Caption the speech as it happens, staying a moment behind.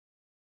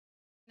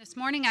This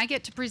morning I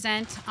get to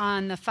present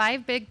on the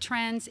 5 big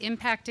trends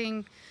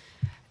impacting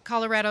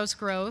Colorado's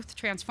growth,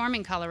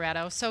 transforming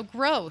Colorado. So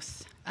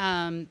growth,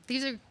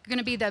 these are going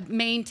to be the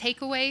main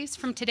takeaways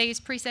from today's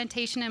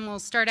presentation, and we'll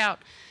start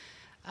out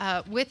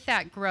with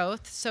that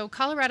growth. So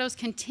Colorado's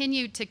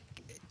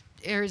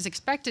is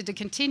expected to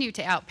continue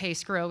to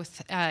outpace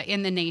growth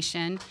in the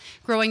nation,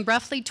 growing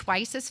roughly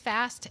twice as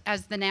fast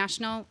as the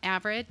national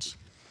average.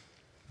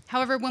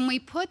 However, when we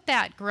put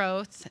that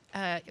growth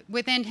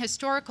within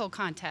historical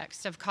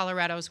context of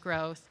Colorado's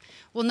growth,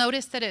 we'll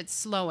notice that it's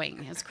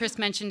slowing. As Chris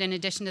mentioned, in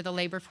addition to the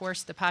labor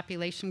force, the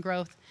population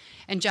growth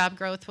and job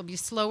growth will be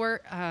slower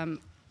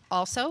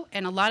also,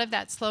 and a lot of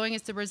that slowing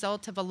is the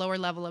result of a lower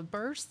level of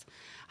births,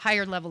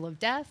 higher level of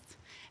death,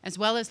 as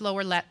well as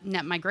lower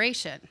net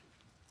migration,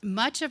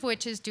 much of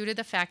which is due to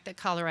the fact that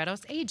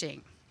Colorado's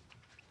aging.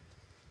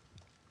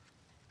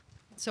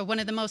 So one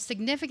of the most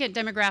significant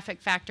demographic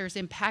factors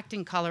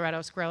impacting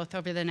Colorado's growth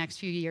over the next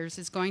few years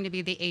is going to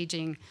be the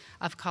aging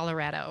of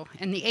Colorado.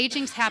 And the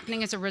aging's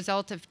happening as a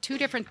result of 2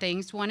 different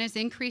things. One is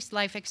increased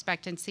life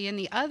expectancy, and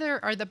the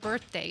other are the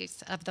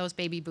birthdays of those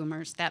baby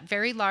boomers, that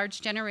very large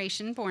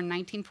generation born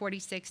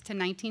 1946 to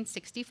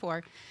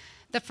 1964,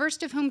 the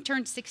first of whom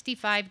turned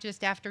 65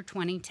 just after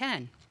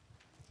 2010.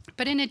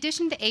 But in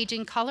addition to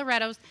aging,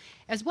 Colorado's,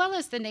 as well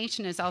as the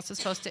nation, is also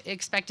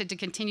expected to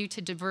continue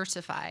to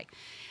diversify.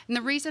 And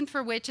the reason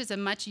for which is a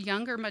much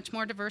younger, much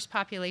more diverse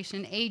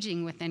population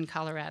aging within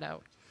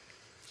Colorado.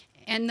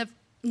 And the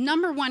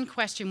number one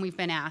question we've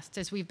been asked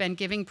as we've been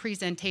giving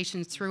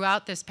presentations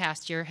throughout this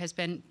past year has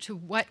been to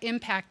what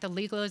impact the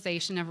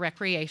legalization of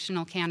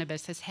recreational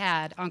cannabis has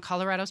had on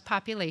Colorado's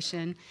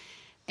population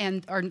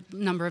and our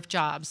number of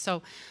jobs.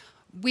 So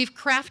we've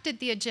crafted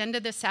the agenda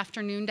this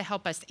afternoon to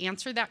help us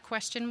answer that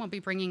question. We'll be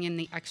bringing in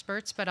the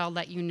experts, but I'll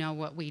let you know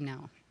what we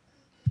know.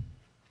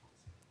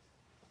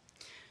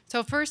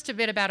 So first, a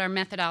bit about our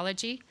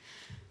methodology.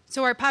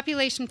 So our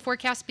population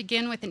forecasts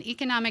begin with an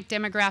economic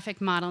demographic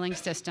modeling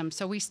system.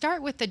 So we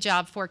start with the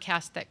job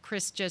forecast that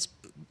Chris just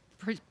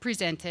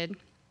presented,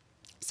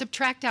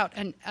 subtract out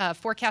a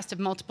forecast of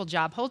multiple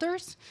job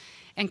holders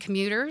and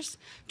commuters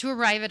to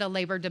arrive at a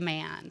labor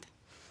demand.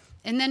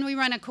 And then we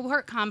run a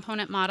cohort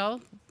component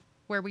model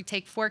where we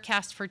take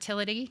forecast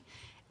fertility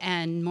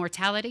and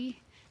mortality,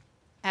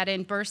 add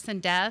in births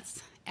and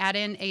deaths, add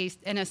in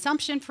an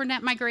assumption for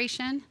net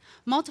migration,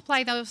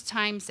 multiply those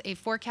times a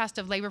forecast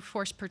of labor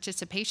force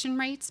participation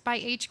rates by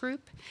age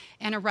group,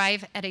 and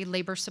arrive at a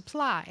labor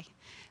supply.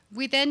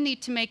 We then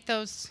need to make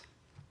the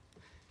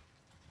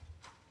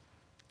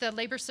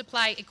labor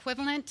supply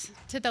equivalent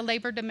to the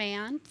labor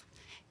demand,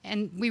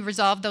 and we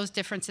resolve those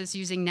differences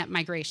using net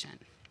migration.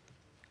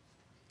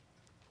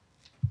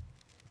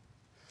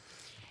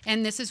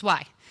 And this is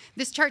why.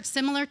 This chart's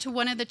similar to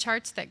one of the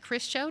charts that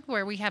Chris showed,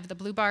 where we have the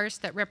blue bars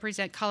that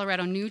represent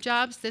Colorado new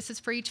jobs. This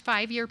is for each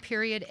 5-year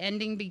period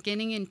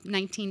beginning in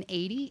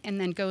 1980 and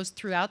then goes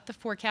throughout the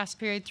forecast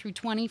period through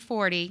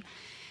 2040.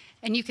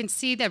 And you can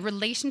see the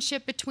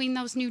relationship between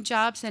those new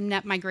jobs and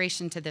net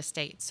migration to the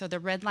state. So the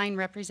red line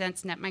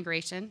represents net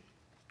migration.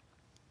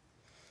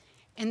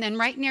 And then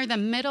right near the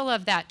middle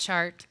of that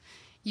chart,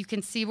 you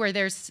can see where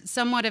there's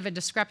somewhat of a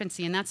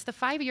discrepancy, and that's the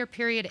 5-year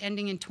period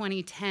ending in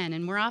 2010.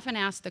 And we're often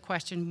asked the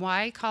question,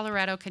 why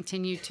Colorado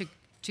continued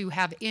to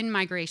have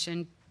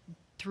in-migration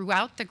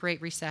throughout the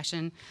Great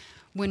Recession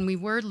when we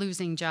were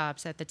losing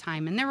jobs at the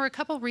time. And there were a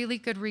couple really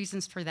good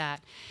reasons for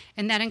that.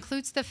 And that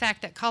includes the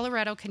fact that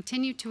Colorado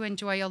continued to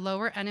enjoy a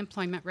lower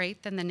unemployment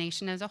rate than the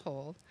nation as a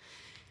whole.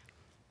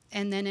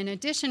 And then in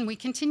addition, we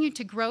continued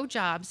to grow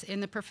jobs in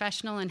the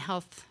professional and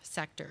health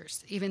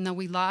sectors, even though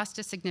we lost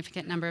a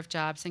significant number of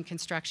jobs in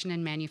construction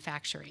and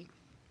manufacturing.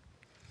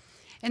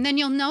 And then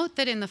you'll note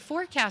that in the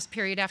forecast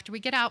period, after we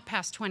get out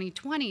past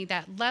 2020,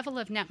 that level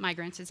of net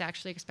migrants is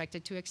actually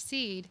expected to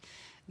exceed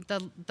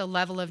the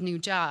level of new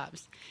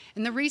jobs.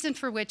 And the reason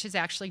for which is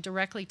actually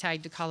directly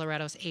tied to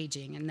Colorado's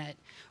aging, and that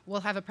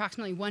we'll have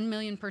approximately 1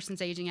 million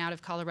persons aging out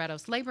of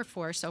Colorado's labor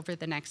force over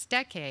the next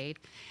decade.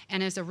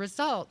 And as a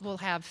result, we'll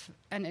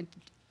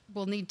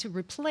need to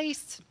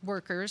replace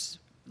workers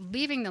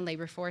leaving the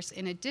labor force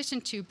in addition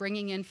to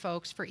bringing in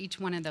folks for each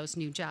one of those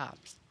new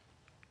jobs.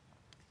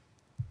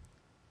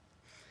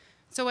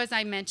 So as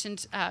I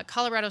mentioned,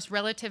 Colorado's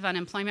relative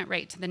unemployment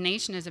rate to the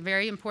nation is a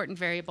very important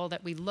variable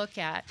that we look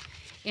at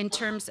in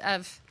terms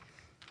of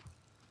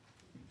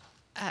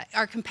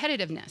our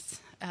competitiveness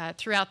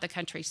throughout the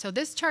country. So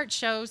this chart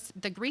shows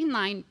the green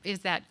line is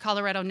that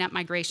Colorado net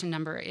migration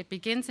number. It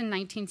begins in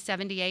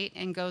 1978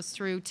 and goes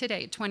through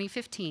today,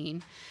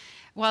 2015,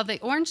 while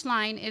the orange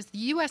line is the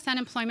U.S.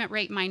 unemployment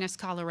rate minus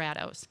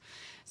Colorado's.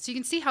 So you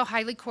can see how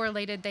highly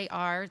correlated they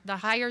are. The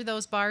higher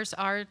those bars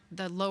are,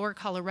 the lower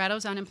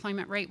Colorado's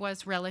unemployment rate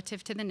was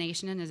relative to the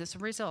nation, and as a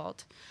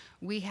result,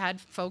 we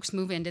had folks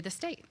move into the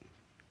state.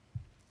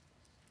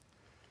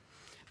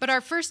 But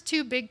our first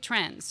 2 big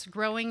trends,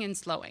 growing and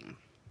slowing.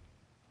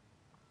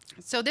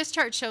 So this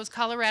chart shows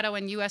Colorado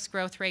and U.S.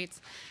 growth rates.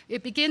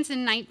 It begins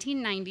in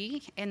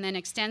 1990 and then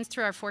extends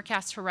through our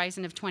forecast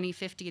horizon of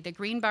 2050. The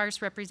green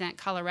bars represent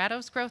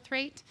Colorado's growth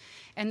rate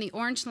and the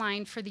orange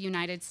line for the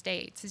United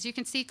States. As you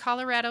can see,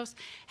 Colorado's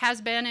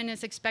has been and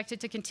is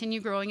expected to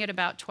continue growing at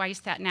about twice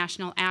that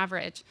national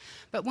average.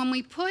 But when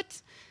we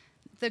put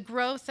the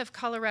growth of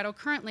Colorado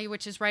currently,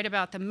 which is right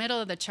about the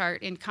middle of the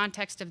chart, in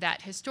context of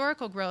that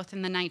historical growth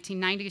in the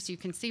 1990s, you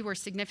can see we're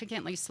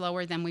significantly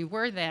slower than we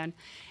were then,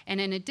 and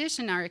in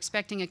addition are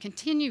expecting a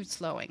continued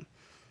slowing.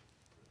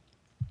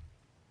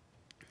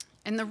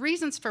 And the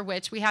reasons for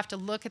which, we have to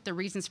look at the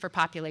reasons for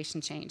population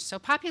change. So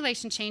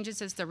population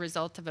changes as the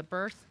result of a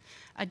birth,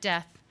 a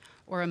death,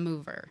 or a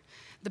mover.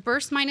 The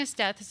births minus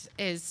deaths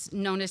is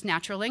known as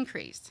natural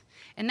increase,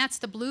 and that's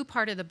the blue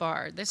part of the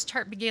bar. This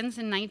chart begins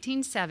in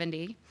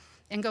 1970,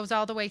 and goes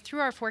all the way through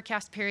our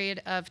forecast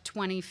period of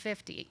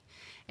 2050.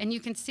 And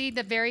you can see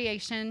the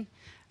variation,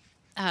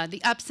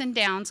 the ups and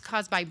downs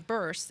caused by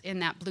births in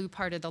that blue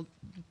part of the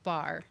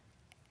bar.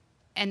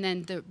 And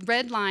then the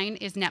red line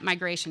is net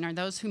migration, or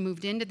those who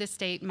moved into the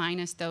state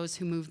minus those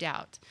who moved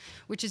out,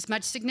 which is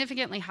much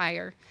significantly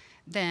higher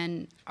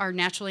than our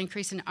natural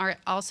increase, and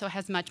also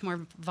has much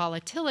more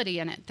volatility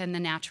in it than the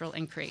natural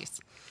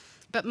increase.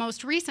 But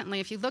most recently,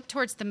 if you look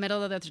towards the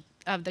middle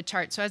of the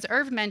chart, so as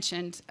Irv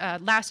mentioned,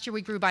 last year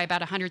we grew by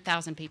about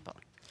 100,000 people.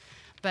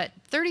 But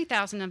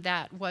 30,000 of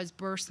that was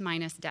births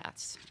minus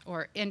deaths,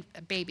 or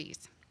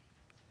babies.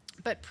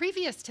 But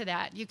previous to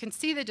that, you can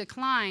see the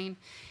decline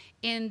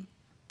in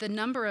the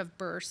number of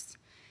births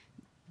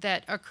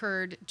that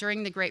occurred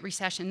during the Great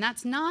Recession.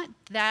 That's not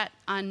that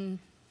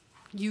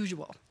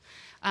unusual.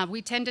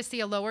 We tend to see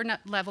a lower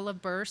level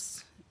of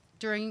births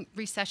during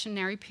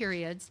recessionary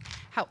periods.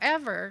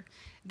 However,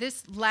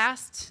 this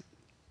last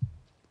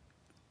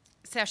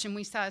session,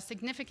 we saw a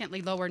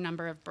significantly lower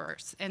number of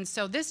births. And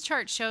so this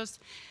chart shows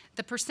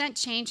the percent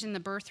change in the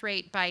birth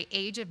rate by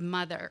age of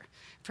mother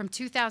from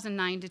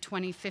 2009 to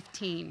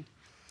 2015.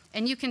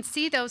 And you can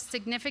see those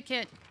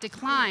significant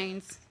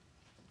declines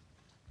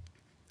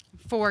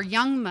for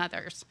young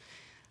mothers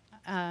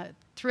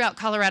throughout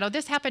Colorado.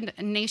 This happened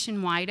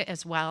nationwide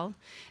as well.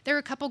 There are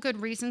a couple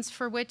good reasons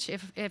for which,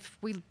 if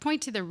we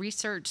point to the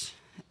research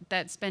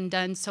that's been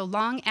done. So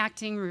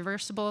long-acting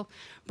reversible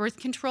birth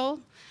control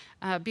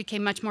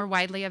became much more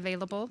widely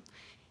available.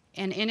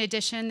 And in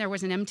addition, there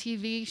was an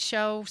MTV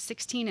show,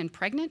 16 and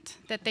Pregnant,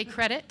 that they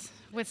credit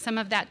with some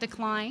of that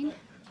decline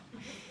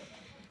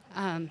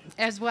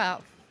as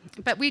well.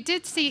 But we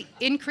did see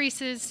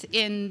increases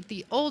in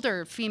the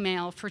older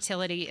female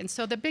fertility. And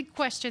so the big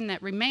question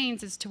that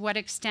remains is to what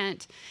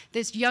extent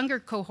this younger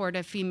cohort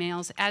of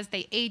females, as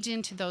they age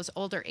into those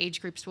older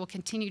age groups, will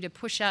continue to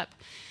push up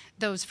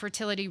those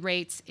fertility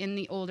rates in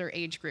the older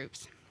age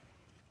groups.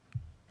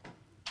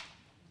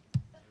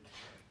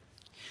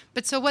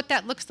 But so what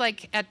that looks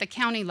like at the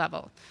county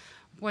level,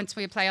 once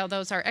we apply all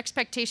those, our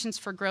expectations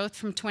for growth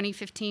from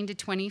 2015 to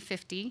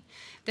 2050.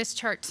 This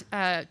chart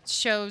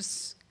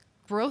shows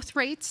growth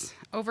rates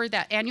over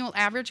that, annual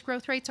average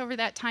growth rates over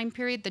that time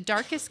period. The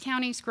darkest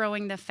counties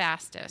growing the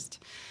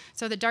fastest.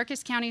 So the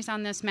darkest counties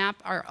on this map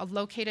are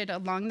located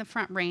along the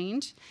Front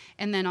Range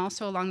and then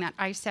also along that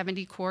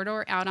I-70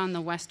 corridor out on the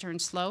western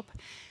slope,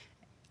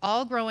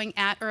 all growing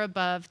at or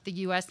above the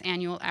U.S.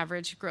 annual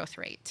average growth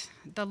rate.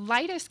 The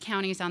lightest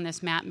counties on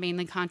this map,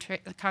 mainly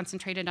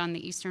concentrated on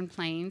the Eastern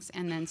Plains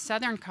and then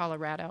southern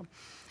Colorado,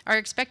 are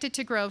expected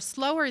to grow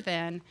slower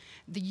than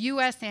the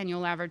U.S.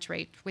 annual average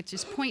rate, which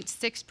is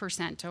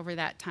 0.6% over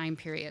that time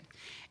period.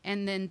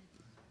 And then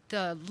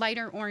the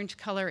lighter orange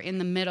color in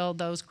the middle,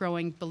 those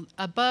growing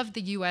above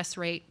the U.S.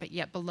 rate, but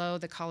yet below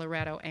the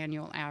Colorado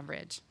annual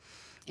average.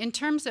 In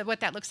terms of what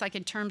that looks like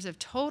in terms of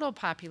total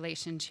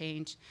population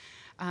change,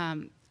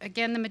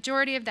 again, the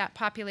majority of that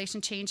population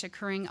change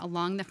occurring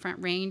along the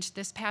Front Range.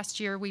 This past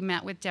year, we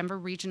met with Denver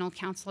Regional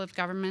Council of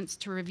Governments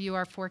to review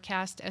our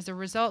forecast. As a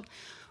result,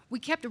 we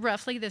kept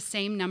roughly the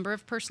same number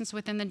of persons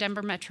within the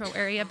Denver metro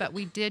area, but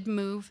we did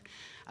move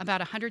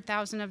about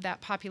 100,000 of that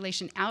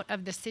population out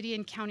of the city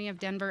and county of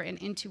Denver and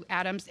into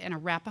Adams and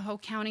Arapahoe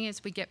County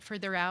as we get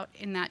further out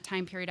in that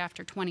time period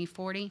after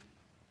 2040.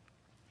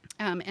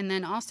 And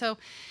then also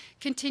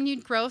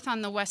continued growth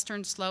on the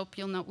western slope.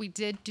 You'll note we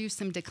did do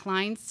some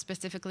declines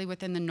specifically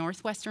within the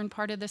northwestern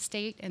part of the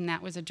state, and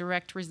that was a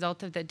direct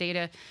result of the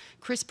data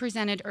Chris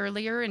presented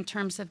earlier in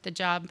terms of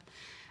the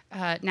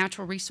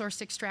natural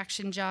resource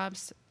extraction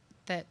jobs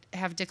that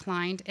have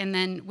declined, and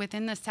then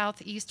within the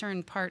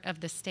southeastern part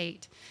of the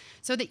state.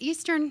 So the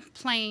eastern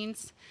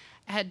plains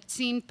had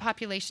seen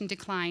population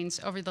declines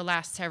over the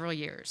last several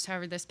years.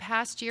 However, this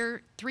past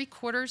year,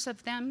 3/4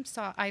 of them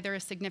saw either a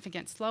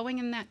significant slowing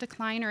in that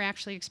decline or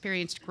actually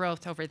experienced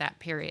growth over that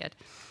period,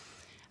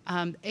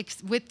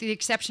 with the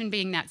exception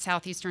being that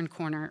southeastern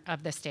corner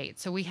of the state.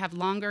 So we have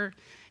longer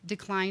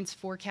declines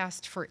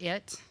forecast for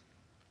it.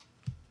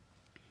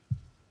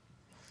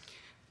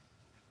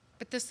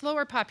 But the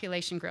slower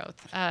population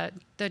growth,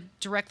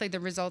 directly the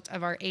result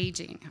of our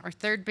aging, our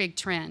third big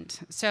trend.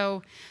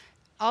 So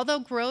Although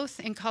growth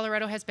in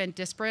Colorado has been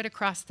disparate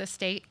across the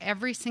state,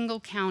 every single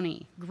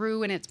county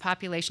grew in its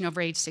population over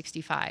age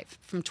 65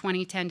 from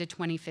 2010 to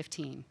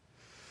 2015.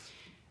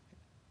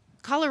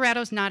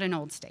 Colorado's not an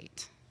old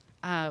state.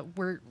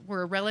 We're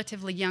a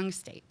relatively young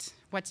state.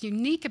 What's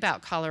unique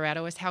about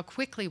Colorado is how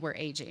quickly we're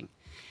aging.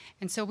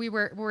 And so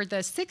we're the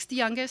 6th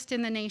youngest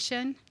in the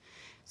nation,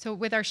 so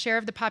with our share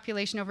of the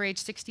population over age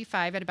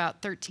 65 at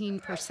about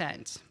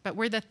 13%. But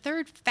we're the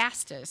 3rd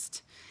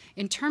fastest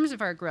in terms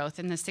of our growth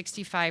in the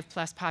 65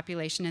 plus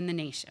population in the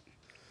nation.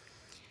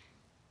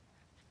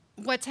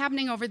 What's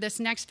happening over this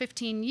next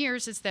 15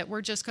 years is that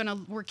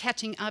we're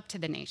catching up to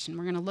the nation.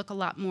 We're gonna look a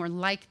lot more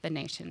like the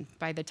nation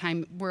by the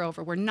time we're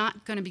over. We're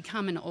not gonna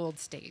become an old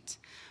state,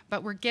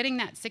 but we're getting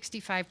that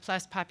 65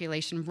 plus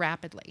population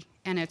rapidly,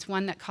 and it's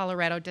one that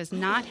Colorado does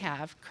not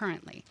have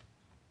currently.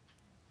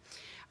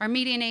 Our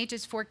median age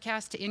is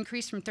forecast to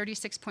increase from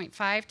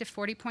 36.5 to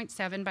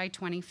 40.7 by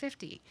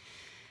 2050.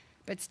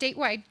 But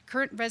statewide,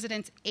 current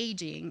residents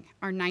aging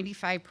are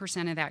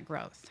 95% of that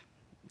growth.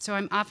 So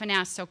I'm often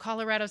asked, so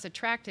Colorado's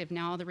attractive,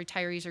 now all the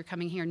retirees are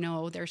coming here.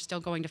 No, they're still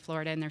going to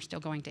Florida and they're still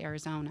going to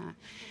Arizona.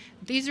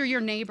 These are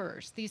your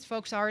neighbors. These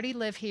folks already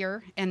live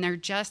here and they're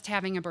just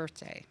having a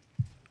birthday.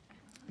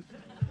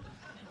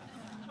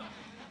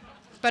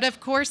 But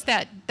of course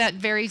that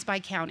varies by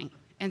county.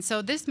 And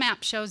so this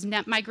map shows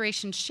net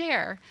migration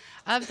share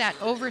of that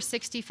over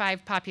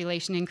 65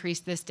 population increase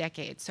this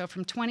decade. So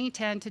from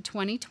 2010 to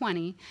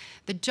 2020,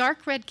 the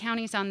dark red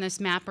counties on this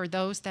map are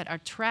those that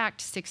attract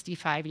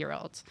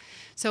 65-year-olds.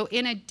 So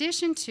in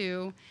addition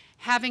to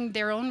having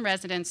their own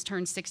residents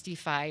turn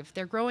 65,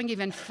 they're growing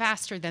even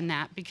faster than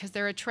that because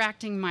they're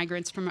attracting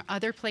migrants from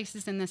other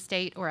places in the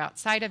state or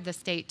outside of the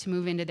state to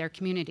move into their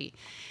community.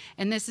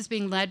 And this is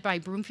being led by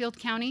Broomfield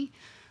County,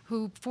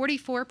 who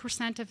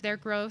 44% of their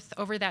growth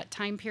over that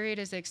time period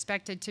is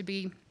expected to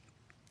be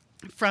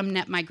from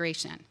net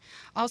migration.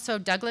 Also,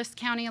 Douglas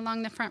County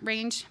along the Front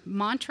Range,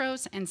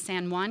 Montrose and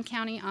San Juan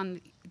County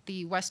on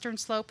the western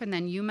slope, and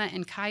then Yuma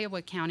and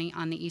Kiowa County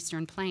on the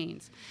eastern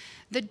plains.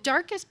 The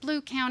darkest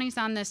blue counties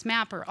on this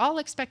map are all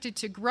expected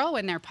to grow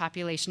in their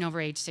population over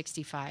age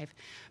 65,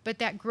 but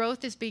that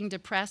growth is being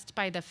depressed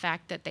by the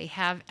fact that they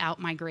have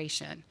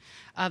outmigration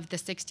of the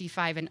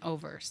 65 and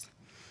overs.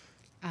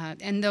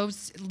 And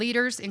those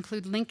leaders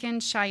include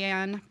Lincoln,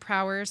 Cheyenne,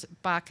 Prowers,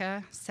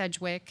 Baca,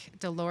 Sedgwick,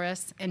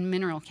 Dolores, and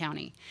Mineral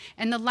County.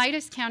 And the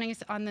lightest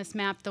counties on this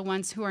map, the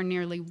ones who are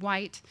nearly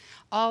white,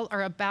 all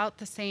are about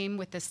the same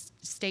with the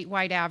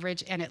statewide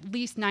average, and at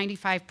least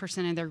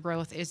 95% of their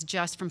growth is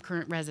just from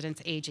current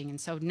residents aging. And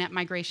so net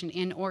migration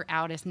in or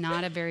out is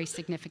not a very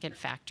significant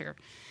factor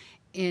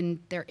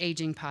in their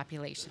aging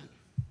population.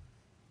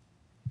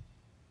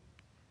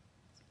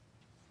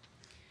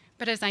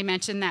 But as I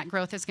mentioned, that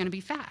growth is going to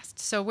be fast.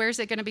 So where's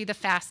it going to be the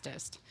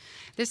fastest?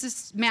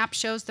 This map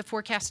shows the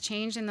forecast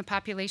change in the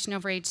population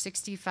over age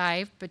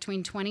 65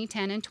 between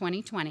 2010 and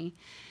 2020.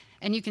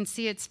 And you can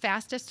see it's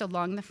fastest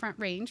along the Front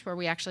Range, where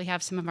we actually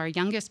have some of our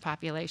youngest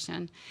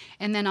population.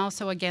 And then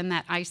also, again,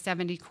 that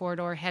I-70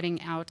 corridor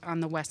heading out on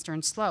the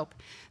western slope.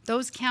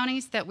 Those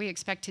counties that we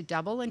expect to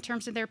double in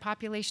terms of their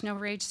population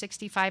over age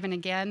 65, and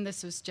again,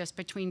 this was just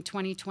between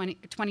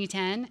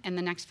 2010 and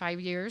the next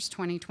 5 years,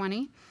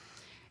 2020,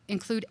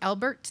 include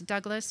Elbert,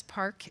 Douglas,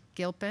 Park,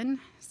 Gilpin,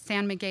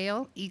 San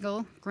Miguel,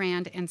 Eagle,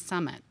 Grand, and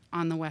Summit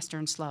on the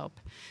western slope.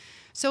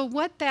 So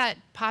what that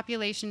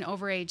population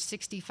over age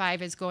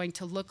 65 is going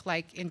to look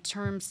like in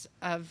terms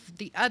of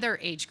the other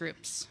age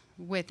groups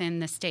within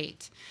the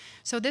state.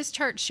 So this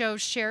chart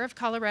shows share of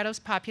Colorado's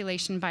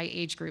population by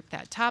age group,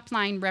 that top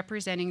line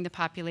representing the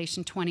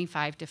population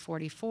 25 to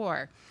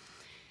 44.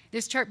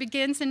 This chart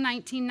begins in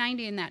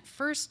 1990. In that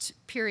first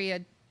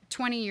period,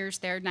 20 years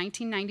there,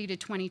 1990 to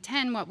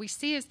 2010, what we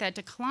see is that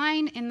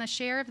decline in the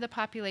share of the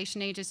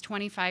population ages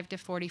 25 to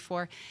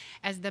 44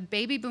 as the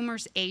baby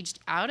boomers aged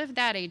out of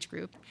that age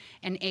group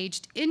and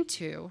aged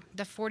into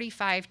the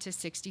 45 to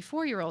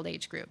 64-year-old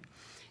age group.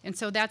 And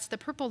so that's the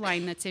purple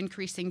line that's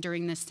increasing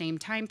during this same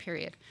time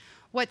period.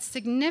 What's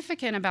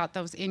significant about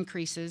those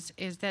increases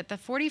is that the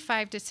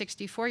 45 to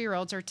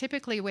 64-year-olds are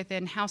typically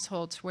within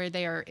households where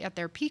they are at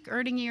their peak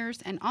earning years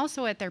and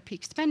also at their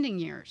peak spending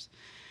years.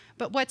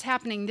 But what's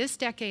happening this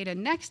decade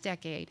and next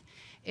decade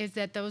is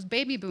that those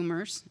baby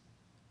boomers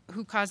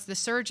who caused the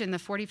surge in the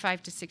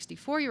 45 to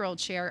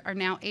 64-year-old share are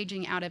now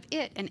aging out of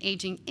it and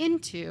aging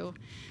into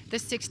the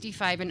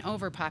 65 and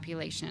over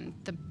population.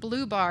 The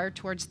blue bar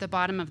towards the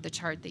bottom of the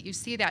chart, that you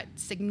see that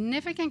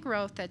significant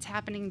growth that's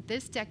happening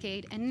this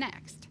decade and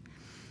next.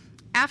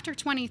 After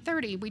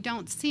 2030, we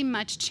don't see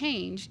much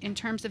change in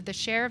terms of the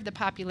share of the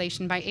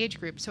population by age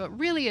group. So it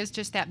really is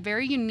just that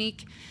very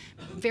unique,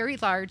 very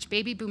large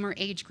baby boomer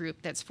age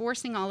group that's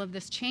forcing all of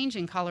this change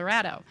in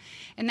Colorado.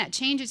 And that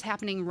change is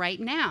happening right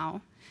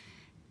now,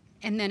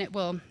 and then it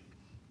will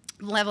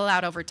level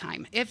out over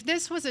time. If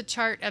this was a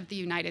chart of the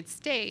United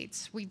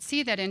States, we'd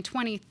see that in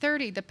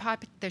 2030,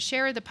 the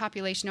share of the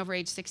population over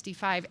age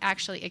 65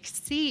 actually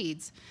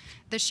exceeds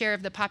the share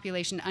of the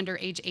population under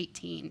age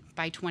 18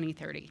 by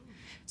 2030.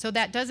 So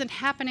that doesn't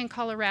happen in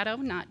Colorado,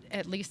 not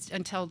at least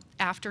until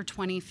after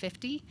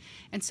 2050.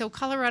 And so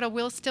Colorado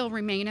will still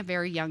remain a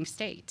very young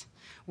state.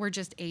 We're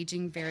just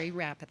aging very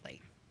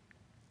rapidly.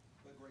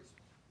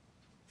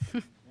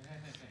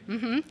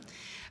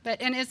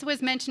 And as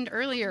was mentioned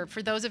earlier,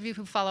 for those of you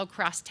who follow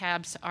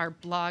Crosstabs, our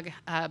blog,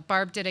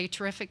 Barb did a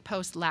terrific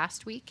post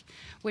last week,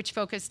 which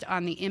focused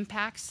on the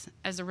impacts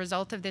as a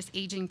result of this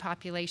aging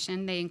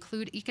population. They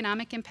include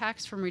economic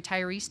impacts from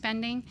retiree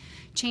spending,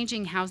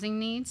 changing housing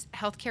needs,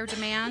 healthcare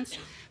demands,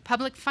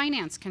 public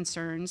finance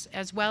concerns,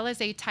 as well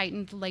as a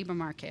tightened labor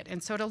market.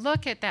 And so to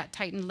look at that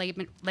tightened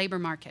labor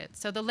market,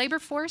 so the labor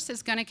force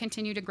is going to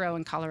continue to grow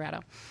in Colorado,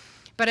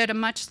 but at a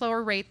much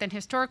slower rate than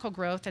historical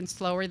growth and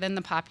slower than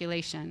the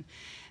population.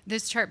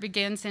 This chart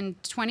begins in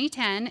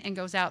 2010 and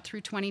goes out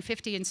through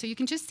 2050. And so you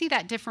can just see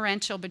that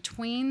differential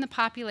between the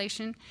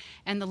population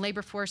and the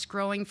labor force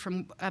growing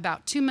from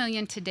about 2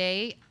 million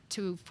today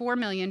to 4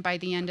 million by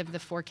the end of the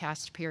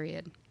forecast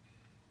period.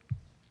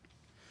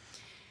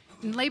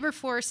 And labor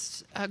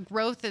force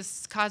growth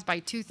is caused by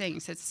two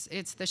things.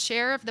 It's the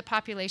share of the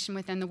population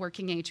within the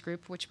working age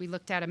group, which we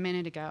looked at a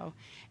minute ago,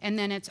 and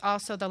then it's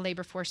also the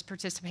labor force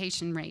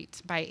participation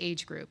rate by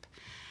age group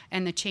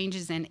and the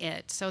changes in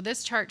it. So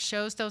this chart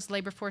shows those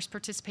labor force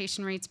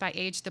participation rates by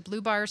age. The blue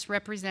bars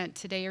represent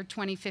today or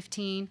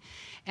 2015,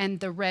 and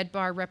the red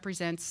bar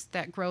represents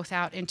that growth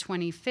out in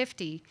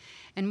 2050.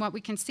 And what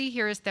we can see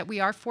here is that we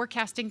are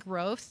forecasting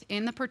growth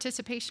in the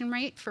participation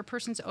rate for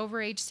persons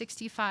over age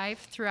 65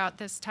 throughout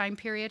this time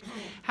period.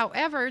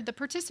 However, the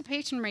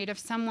participation rate of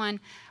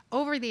someone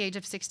over the age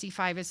of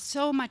 65 is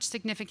so much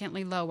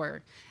significantly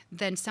lower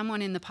than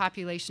someone in the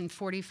population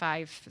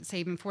 45, say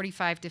even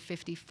 45 to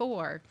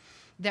 54,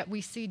 that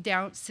we see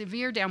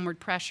severe downward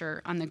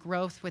pressure on the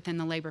growth within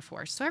the labor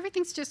force. So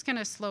everything's just going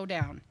to slow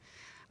down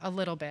a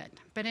little bit.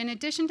 But in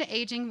addition to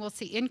aging, we'll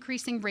see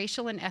increasing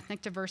racial and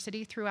ethnic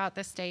diversity throughout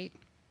the state.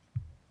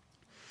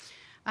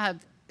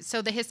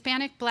 So the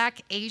Hispanic,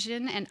 Black,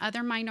 Asian, and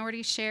other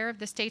minority share of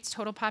the state's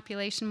total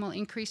population will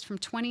increase from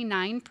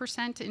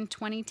 29% in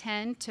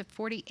 2010 to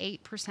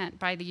 48%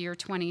 by the year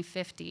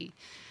 2050.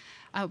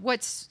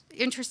 What's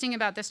interesting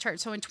about this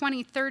chart, so in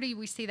 2030,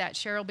 we see that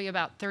share will be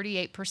about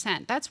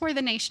 38%. That's where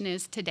the nation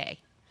is today.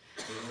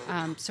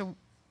 So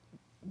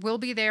we'll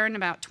be there in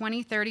about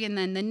 2030, and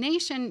then the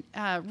nation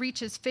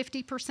reaches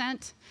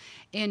 50%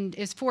 and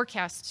is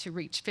forecast to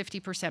reach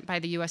 50% by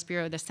the U.S.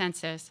 Bureau of the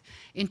Census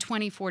in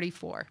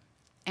 2044.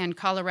 And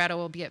Colorado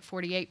will be at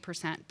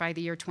 48% by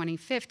the year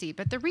 2050.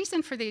 But the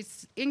reason for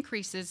these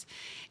increases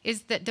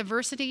is that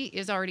diversity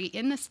is already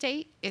in the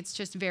state. It's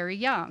just very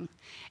young.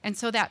 And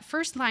so that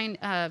first line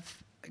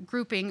of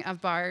grouping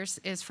of bars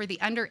is for the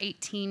under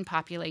 18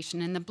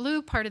 population. And the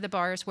blue part of the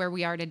bar is where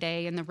we are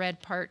today, and the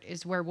red part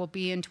is where we'll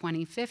be in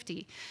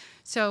 2050.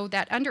 So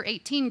that under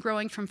 18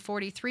 growing from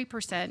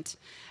 43%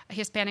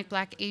 Hispanic,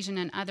 Black, Asian,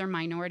 and other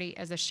minority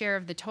as a share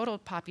of the total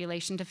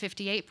population to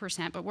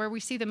 58%. But where we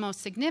see the most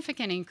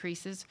significant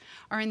increases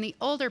are in the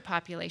older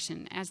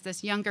population as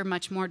this younger,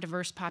 much more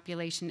diverse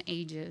population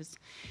ages.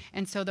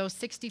 And so those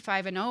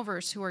 65 and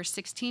overs who are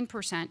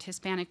 16%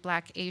 Hispanic,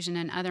 Black, Asian,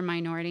 and other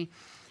minority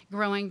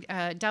growing,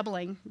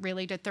 doubling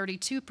really to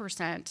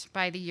 32%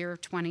 by the year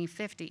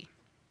 2050.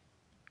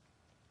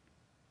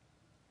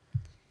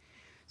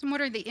 So what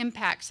are the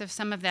impacts of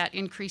some of that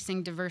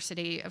increasing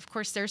diversity? Of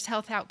course, there's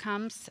health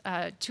outcomes,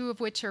 two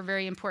of which are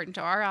very important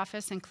to our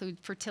office, include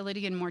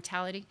fertility and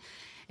mortality.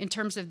 In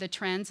terms of the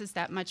trends, is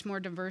that much more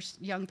diverse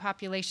young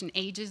population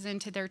ages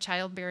into their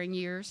childbearing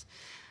years.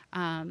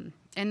 And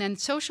then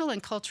social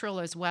and cultural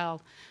as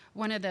well.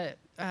 One of the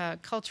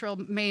cultural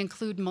may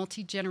include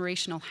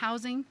multi-generational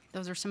housing.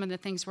 Those are some of the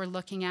things we're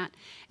looking at.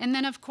 And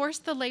then, of course,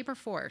 the labor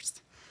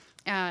force.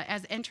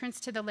 As entrance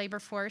to the labor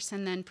force,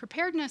 and then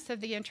preparedness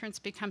of the entrance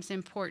becomes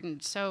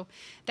important. So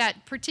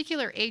that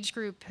particular age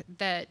group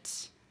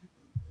that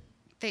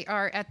they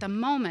are at the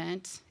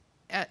moment,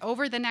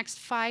 over the next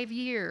 5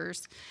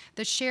 years,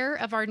 the share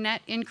of our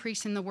net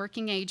increase in the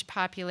working age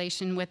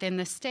population within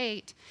the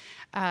state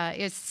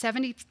is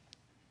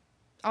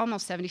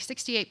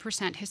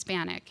 68%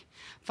 Hispanic,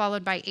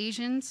 followed by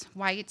Asians,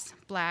 whites,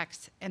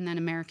 blacks, and then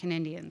American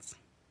Indians.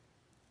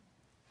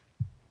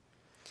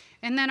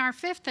 And then our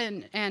fifth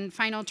and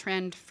final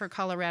trend for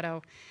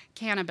Colorado,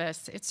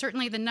 cannabis. It's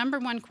certainly the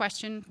 #1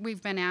 question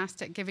we've been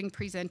asked at giving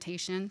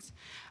presentations.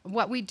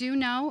 What we do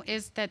know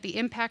is that the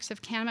impacts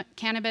of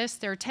cannabis,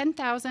 there are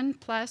 10,000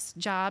 plus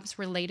jobs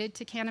related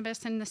to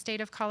cannabis in the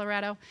state of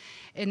Colorado,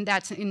 and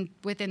that's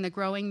within the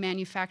growing,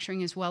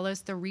 manufacturing, as well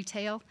as the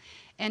retail.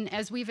 And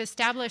as we've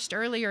established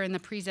earlier in the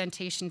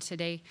presentation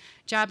today,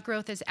 job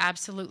growth is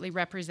absolutely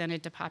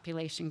related to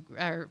population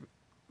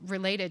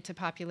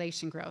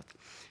growth.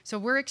 So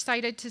we're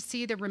excited to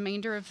see the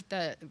remainder of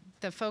the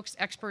folks,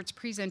 experts'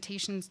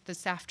 presentations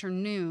this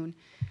afternoon.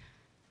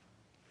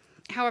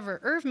 However,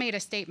 Irv made a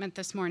statement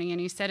this morning,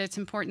 and he said it's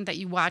important that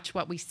you watch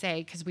what we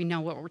say because we know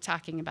what we're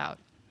talking about.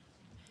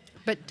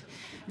 But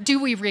do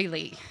we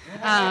really?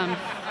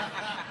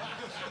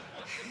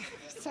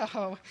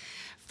 So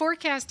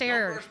forecast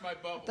error. Don't burst my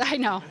bubble. I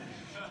know.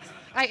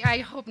 I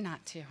hope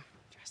not to.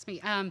 Trust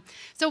me.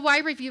 So why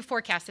review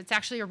forecasts? It's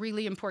actually a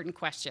really important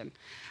question.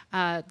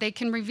 They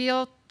can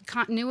reveal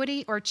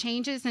continuity or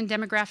changes in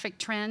demographic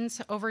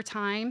trends over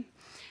time,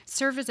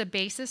 serve as a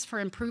basis for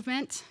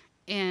improvement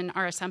in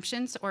our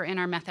assumptions or in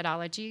our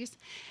methodologies,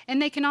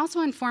 and they can also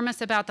inform us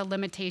about the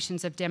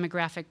limitations of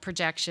demographic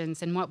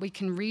projections and what we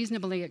can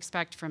reasonably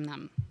expect from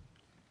them.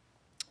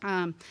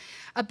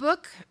 A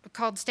book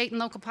called State and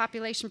Local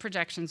Population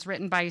Projections,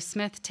 written by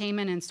Smith,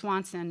 Taman, and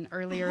Swanson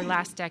earlier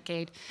last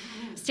decade,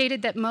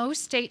 stated that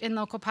most state and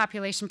local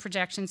population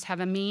projections have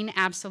a mean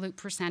absolute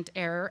percent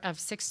error of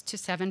 6 to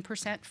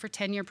 7% for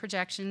 10-year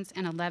projections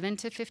and 11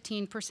 to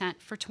 15%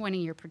 for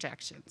 20-year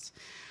projections.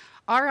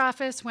 Our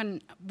office,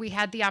 when we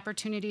had the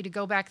opportunity to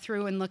go back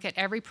through and look at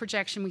every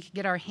projection we could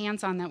get our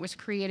hands on that was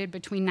created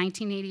between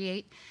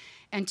 1988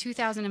 and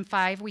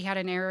 2005, we had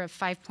an error of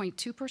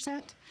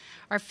 5.2%,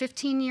 our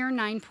 15-year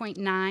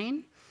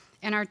 9.9,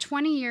 and our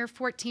 20-year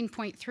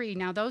 14.3.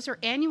 Now, those are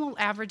annual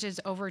averages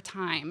over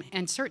time,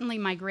 and certainly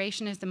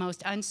migration is the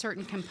most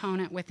uncertain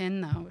component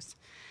within those.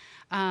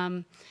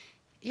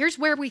 Here's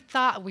where we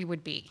thought we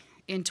would be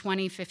in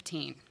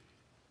 2015.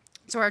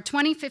 So our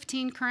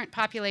 2015 current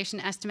population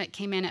estimate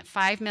came in at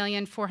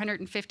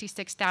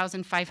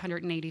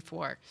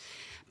 5,456,584.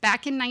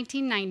 Back in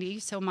 1990,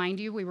 so mind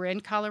you, we were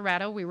in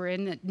Colorado, we were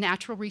in the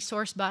natural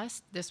resource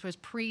bust. This was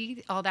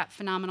pre all that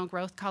phenomenal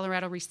growth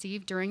Colorado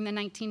received during the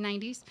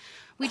 1990s.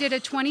 We did a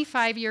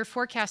 25-year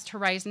forecast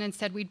horizon and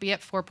said we'd be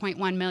at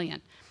 4.1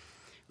 million,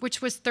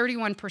 which was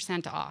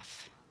 31%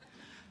 off.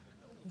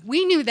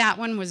 We knew that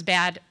one was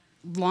bad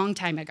long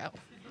time ago.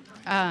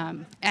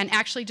 And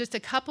actually just a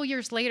couple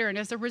years later, and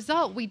as a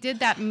result, we did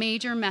that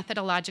major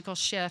methodological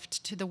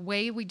shift to the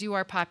way we do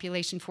our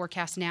population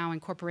forecast now,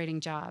 incorporating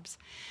jobs.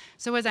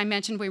 So as I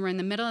mentioned, we were in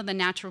the middle of the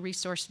natural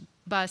resource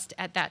bust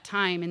at that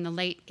time in the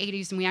late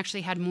 80s, and we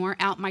actually had more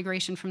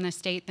out-migration from the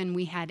state than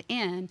we had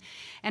in.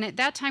 And at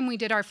that time, we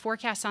did our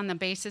forecasts on the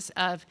basis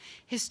of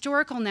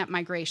historical net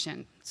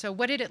migration. So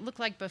what did it look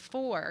like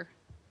before?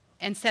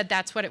 And said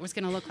that's what it was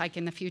going to look like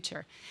in the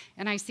future.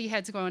 And I see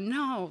heads going,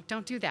 no,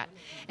 don't do that.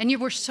 And you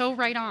were so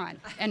right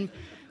on. And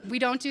we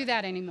don't do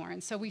that anymore.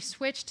 And so we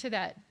switched to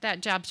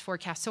that jobs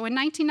forecast. So in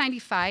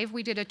 1995,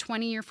 we did a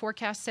 20-year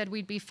forecast, said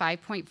we'd be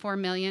 5.4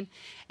 million,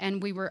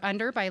 and we were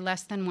under by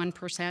less than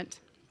 1%.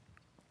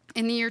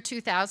 In the year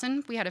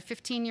 2000, we had a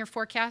 15-year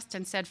forecast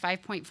and said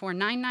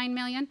 5.499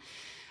 million.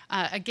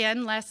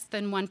 Again, less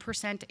than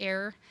 1%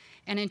 error.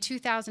 And in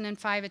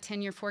 2005, a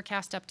 10-year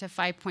forecast up to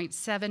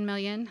 5.7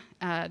 million.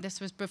 This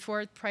was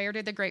prior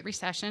to the Great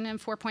Recession, and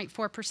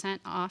 4.4%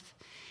 off.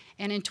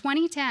 And in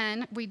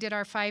 2010, we did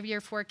our 5-year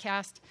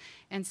forecast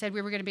and said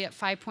we were going to be at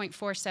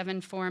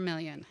 5.474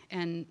 million,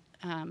 and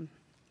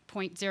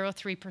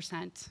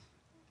 0.03%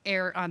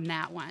 error on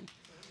that one.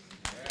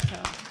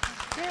 So,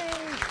 yay!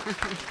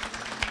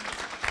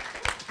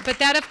 But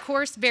that, of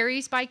course,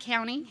 varies by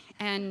county,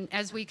 and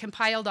as we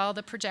compiled all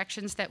the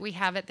projections that we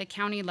have at the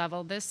county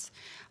level,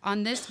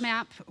 on this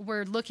map,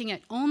 we're looking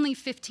at only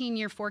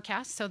 15-year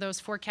forecasts, so those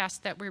forecasts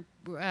that were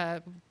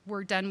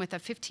done with a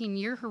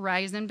 15-year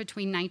horizon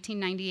between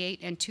 1998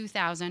 and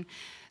 2000.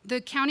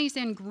 The counties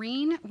in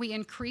green, we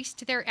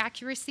increased their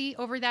accuracy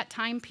over that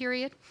time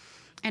period,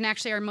 and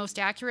actually our most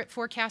accurate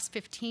forecasts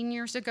 15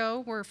 years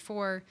ago were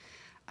for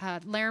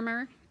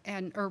Larimer,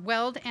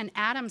 Weld and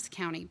Adams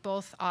County,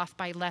 both off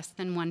by less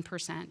than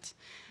 1%.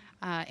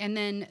 And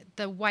then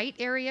the white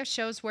area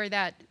shows where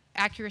that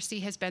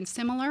accuracy has been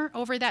similar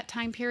over that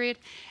time period.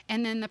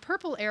 And then the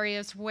purple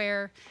areas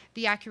where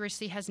the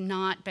accuracy has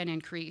not been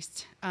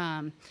increased.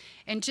 And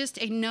just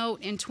a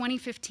note, in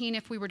 2015,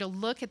 if we were to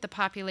look at the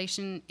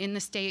population in the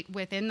state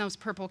within those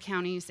purple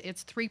counties,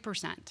 it's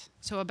 3%.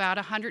 So about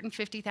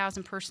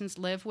 150,000 persons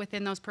live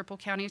within those purple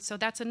counties. So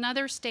that's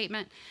another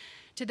statement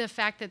to the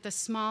fact that the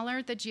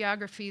smaller the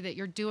geography that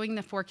you're doing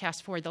the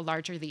forecast for, the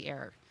larger the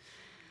error.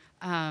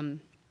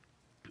 And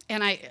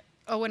I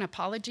owe an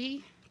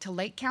apology to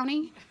Lake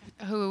County,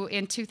 who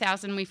in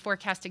 2000 we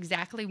forecast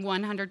exactly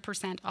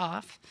 100%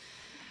 off.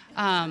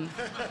 And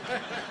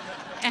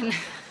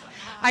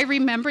I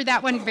remember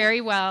that one very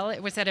well.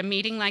 It was at a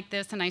meeting like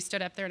this, and I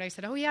stood up there and I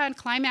said, oh yeah, and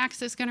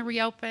Climax is going to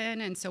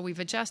reopen, and so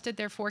we've adjusted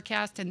their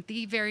forecast, and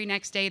the very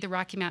next day the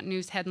Rocky Mountain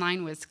News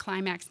headline was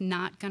Climax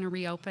not going to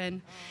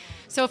reopen.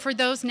 So for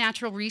those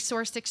natural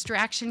resource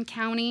extraction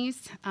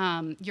counties,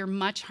 you're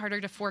much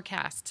harder to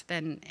forecast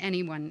than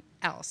anyone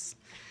else.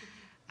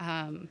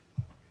 And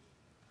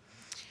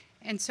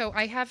so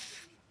I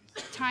have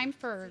time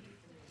for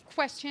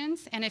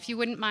questions, and if you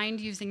wouldn't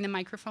mind using the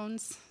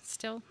microphones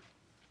still.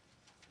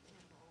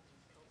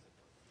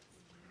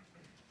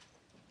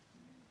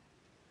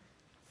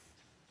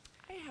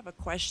 I have a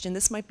question.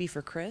 This might be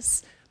for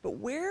Chris, but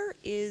where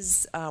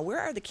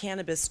are the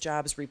cannabis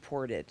jobs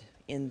reported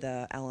in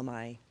the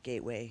LMI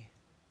gateway?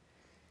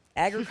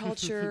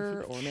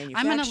 Agriculture or manufacturing?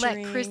 I'm going to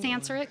let Chris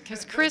answer it,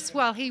 because Chris,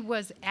 while he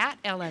was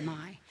at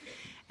LMI,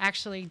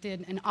 actually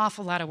did an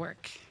awful lot of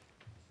work.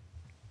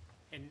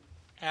 And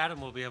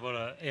Adam will be able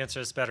to answer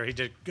this better. He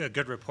did a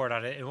good report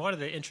on it. And one of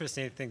the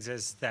interesting things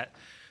is that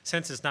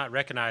since it's not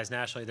recognized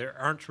nationally, there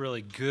aren't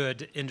really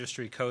good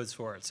industry codes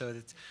for it. So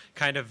it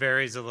kind of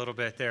varies a little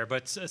bit there.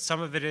 But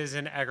some of it is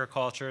in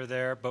agriculture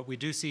there. But we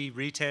do see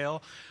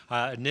retail.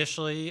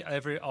 Initially,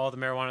 all the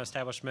marijuana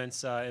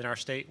establishments in our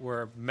state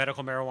were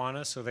medical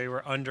marijuana, so they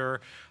were under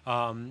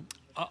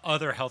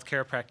other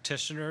healthcare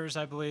practitioners,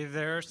 I believe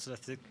there. So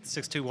that's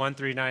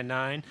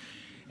 621399.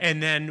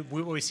 And then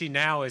what we see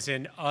now is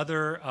in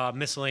other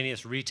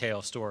miscellaneous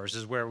retail stores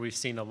is where we've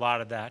seen a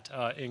lot of that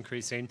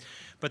increasing.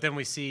 But then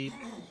we see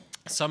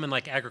some in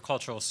like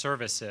agricultural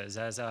services,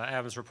 as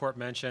Adam's report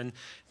mentioned,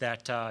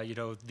 that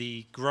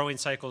the growing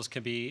cycles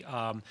can be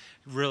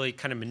really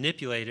kind of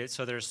manipulated.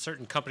 So there's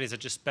certain companies that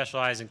just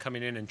specialize in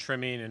coming in and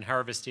trimming and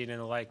harvesting and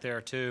the like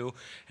there too.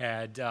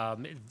 And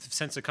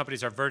since the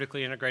companies are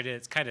vertically integrated,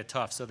 it's kind of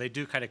tough. So they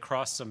do kind of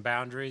cross some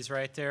boundaries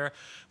right there.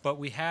 But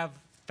we have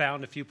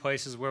found a few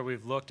places where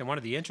we've looked, and one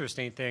of the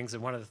interesting things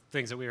and one of the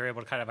things that we were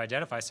able to kind of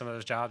identify some of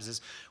those jobs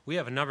is we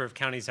have a number of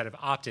counties that have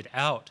opted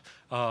out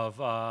of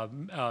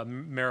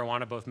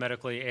marijuana, both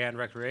medically and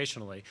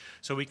recreationally.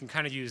 So we can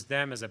kind of use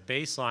them as a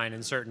baseline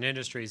in certain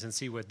industries and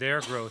see what their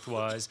growth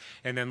was,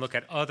 and then look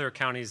at other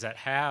counties that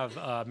have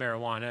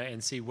marijuana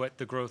and see what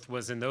the growth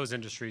was in those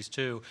industries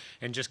too,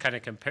 and just kind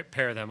of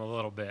compare them a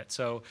little bit.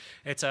 So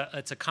it's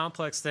a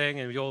complex thing,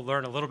 and you'll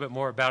learn a little bit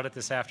more about it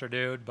this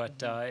afternoon,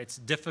 but it's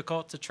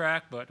difficult to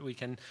track, but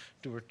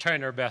we're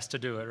trying our best to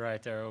do it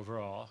right there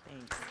overall.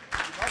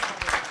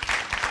 Thanks.